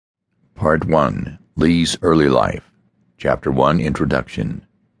Part 1. Lee's Early Life. Chapter 1. Introduction.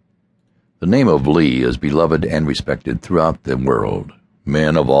 The name of Lee is beloved and respected throughout the world.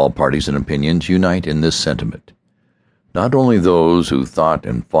 Men of all parties and opinions unite in this sentiment. Not only those who thought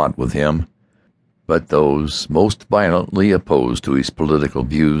and fought with him, but those most violently opposed to his political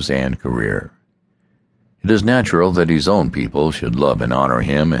views and career. It is natural that his own people should love and honor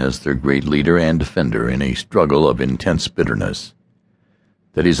him as their great leader and defender in a struggle of intense bitterness.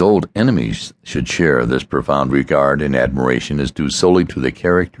 That his old enemies should share this profound regard and admiration is due solely to the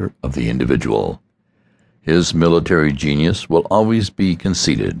character of the individual. His military genius will always be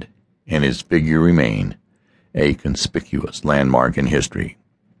conceded, and his figure remain a conspicuous landmark in history.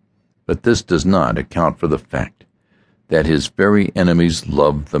 But this does not account for the fact that his very enemies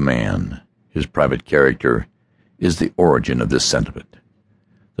loved the man. His private character is the origin of this sentiment.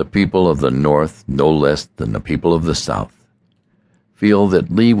 The people of the North, no less than the people of the South, feel that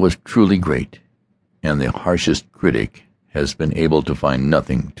Lee was truly great, and the harshest critic has been able to find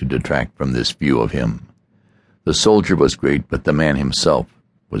nothing to detract from this view of him. The soldier was great, but the man himself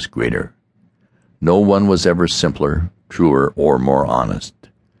was greater. No one was ever simpler, truer, or more honest.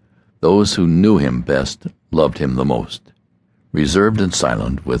 Those who knew him best loved him the most. Reserved and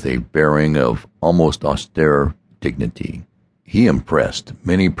silent, with a bearing of almost austere dignity, he impressed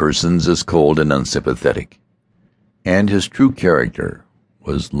many persons as cold and unsympathetic, and his true character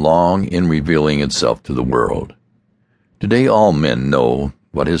was long in revealing itself to the world. Today all men know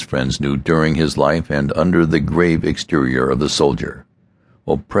what his friends knew during his life, and under the grave exterior of the soldier,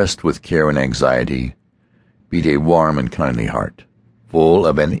 oppressed with care and anxiety, beat a warm and kindly heart, full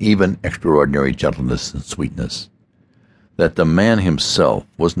of an even extraordinary gentleness and sweetness. That the man himself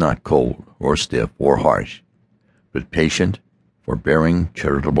was not cold or stiff or harsh, but patient, forbearing,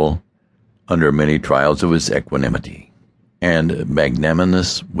 charitable, under many trials of his equanimity, and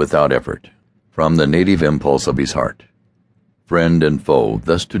magnanimous without effort, from the native impulse of his heart. Friend and foe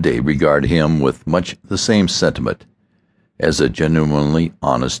thus today regard him with much the same sentiment as a genuinely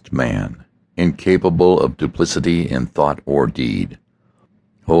honest man, incapable of duplicity in thought or deed,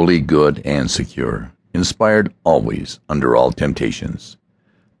 wholly good and secure, inspired always under all temptations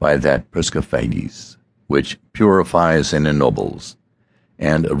by that prisca fides which purifies and ennobles,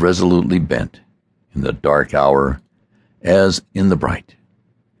 and resolutely bent in the dark hour as in the bright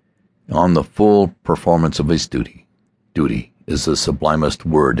on the full performance of his duty. Duty is the sublimest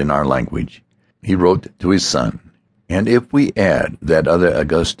word in our language, he wrote to his son, and if we add that other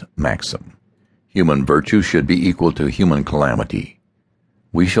august maxim, human virtue should be equal to human calamity,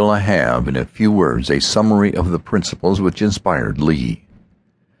 we shall have in a few words a summary of the principles which inspired Lee.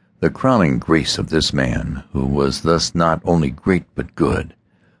 The crowning grace of this man, who was thus not only great but good,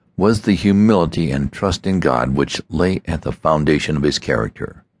 was the humility and trust in God which lay at the foundation of his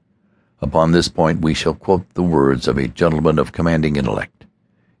character. Upon this point we shall quote the words of a gentleman of commanding intellect,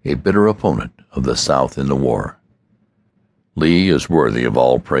 a bitter opponent of the South in the war. Lee is worthy of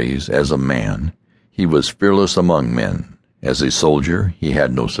all praise. As a man, he was fearless among men. As a soldier, he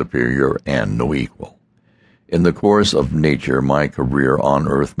had no superior and no equal. In the course of nature my career on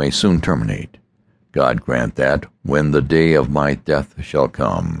earth may soon terminate. God grant that, when the day of my death shall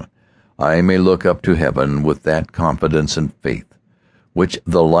come, I may look up to heaven with that confidence and faith which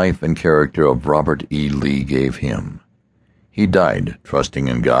the life and character of Robert E. Lee gave him. He died trusting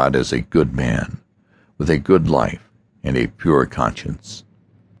in God as a good man, with a good life and a pure conscience.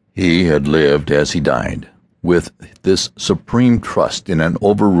 He had lived as he died, with this supreme trust in an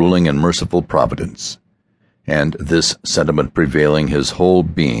overruling and merciful providence, and this sentiment prevailing his whole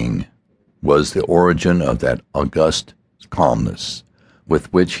being was the origin of that august calmness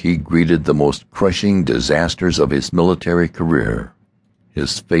with which he greeted the most crushing disasters of his military career.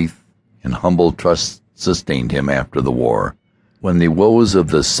 His faith and humble trust sustained him after the war, when the woes of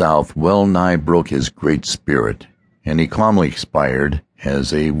the South well nigh broke his great spirit, and he calmly expired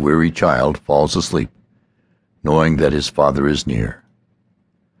as a weary child falls asleep, knowing that his father is near.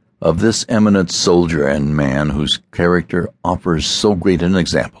 Of this eminent soldier and man whose character offers so great an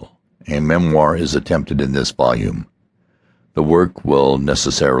example, a memoir is attempted in this volume. The work will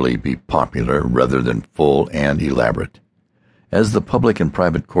necessarily be popular rather than full and elaborate, as the public and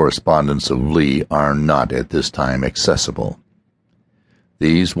private correspondence of Lee are not at this time accessible.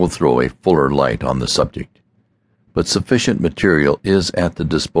 These will throw a fuller light on the subject, but sufficient material is at the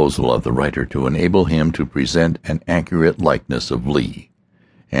disposal of the writer to enable him to present an accurate likeness of Lee,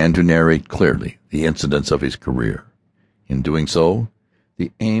 and to narrate clearly the incidents of his career. In doing so,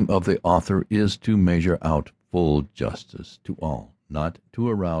 the aim of the author is to measure out full justice to all, not to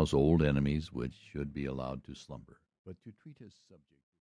arouse old enemies which should be allowed to slumber, but to treat his subject